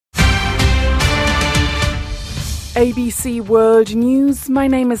ABC World News, my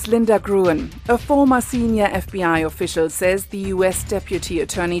name is Linda Gruen. A former senior FBI official says the US Deputy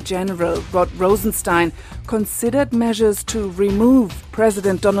Attorney General Rod Rosenstein considered measures to remove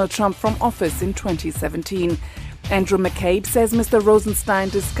President Donald Trump from office in 2017. Andrew McCabe says Mr. Rosenstein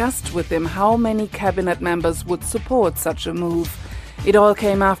discussed with him how many cabinet members would support such a move. It all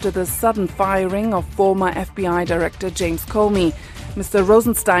came after the sudden firing of former FBI Director James Comey. Mr.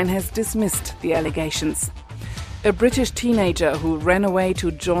 Rosenstein has dismissed the allegations. A British teenager who ran away to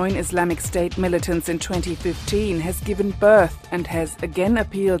join Islamic State militants in 2015 has given birth and has again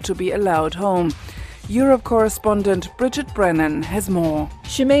appealed to be allowed home. Europe correspondent Bridget Brennan has more.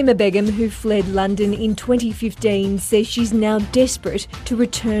 Shamima Begum, who fled London in 2015, says she's now desperate to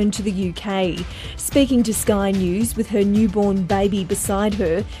return to the UK. Speaking to Sky News with her newborn baby beside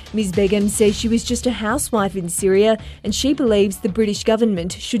her, Ms Begum says she was just a housewife in Syria and she believes the British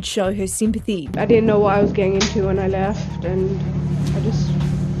government should show her sympathy. I didn't know what I was getting into when I left, and I just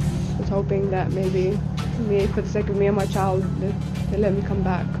was hoping that maybe for the sake of me and my child, they let me come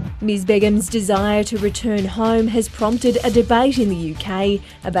back. Ms Begum's desire to return home has prompted a debate in the UK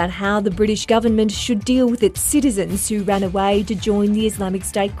about how the British government should deal with its citizens who ran away to join the Islamic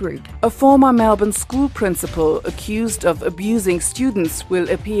State group. A former Melbourne school principal accused of abusing students will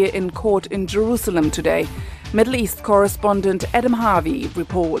appear in court in Jerusalem today. Middle East correspondent Adam Harvey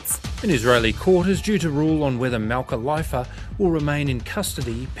reports. An Israeli court is due to rule on whether Malka Leifer will remain in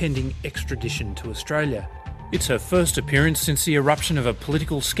custody pending extradition to Australia. It's her first appearance since the eruption of a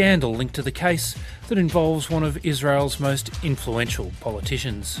political scandal linked to the case that involves one of Israel's most influential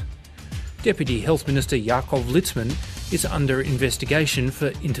politicians. Deputy Health Minister Yaakov Litzman is under investigation for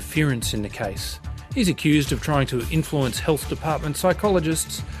interference in the case. He's accused of trying to influence health department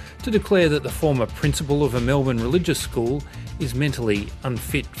psychologists to declare that the former principal of a Melbourne religious school is mentally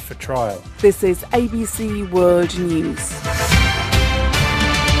unfit for trial. This is ABC World News.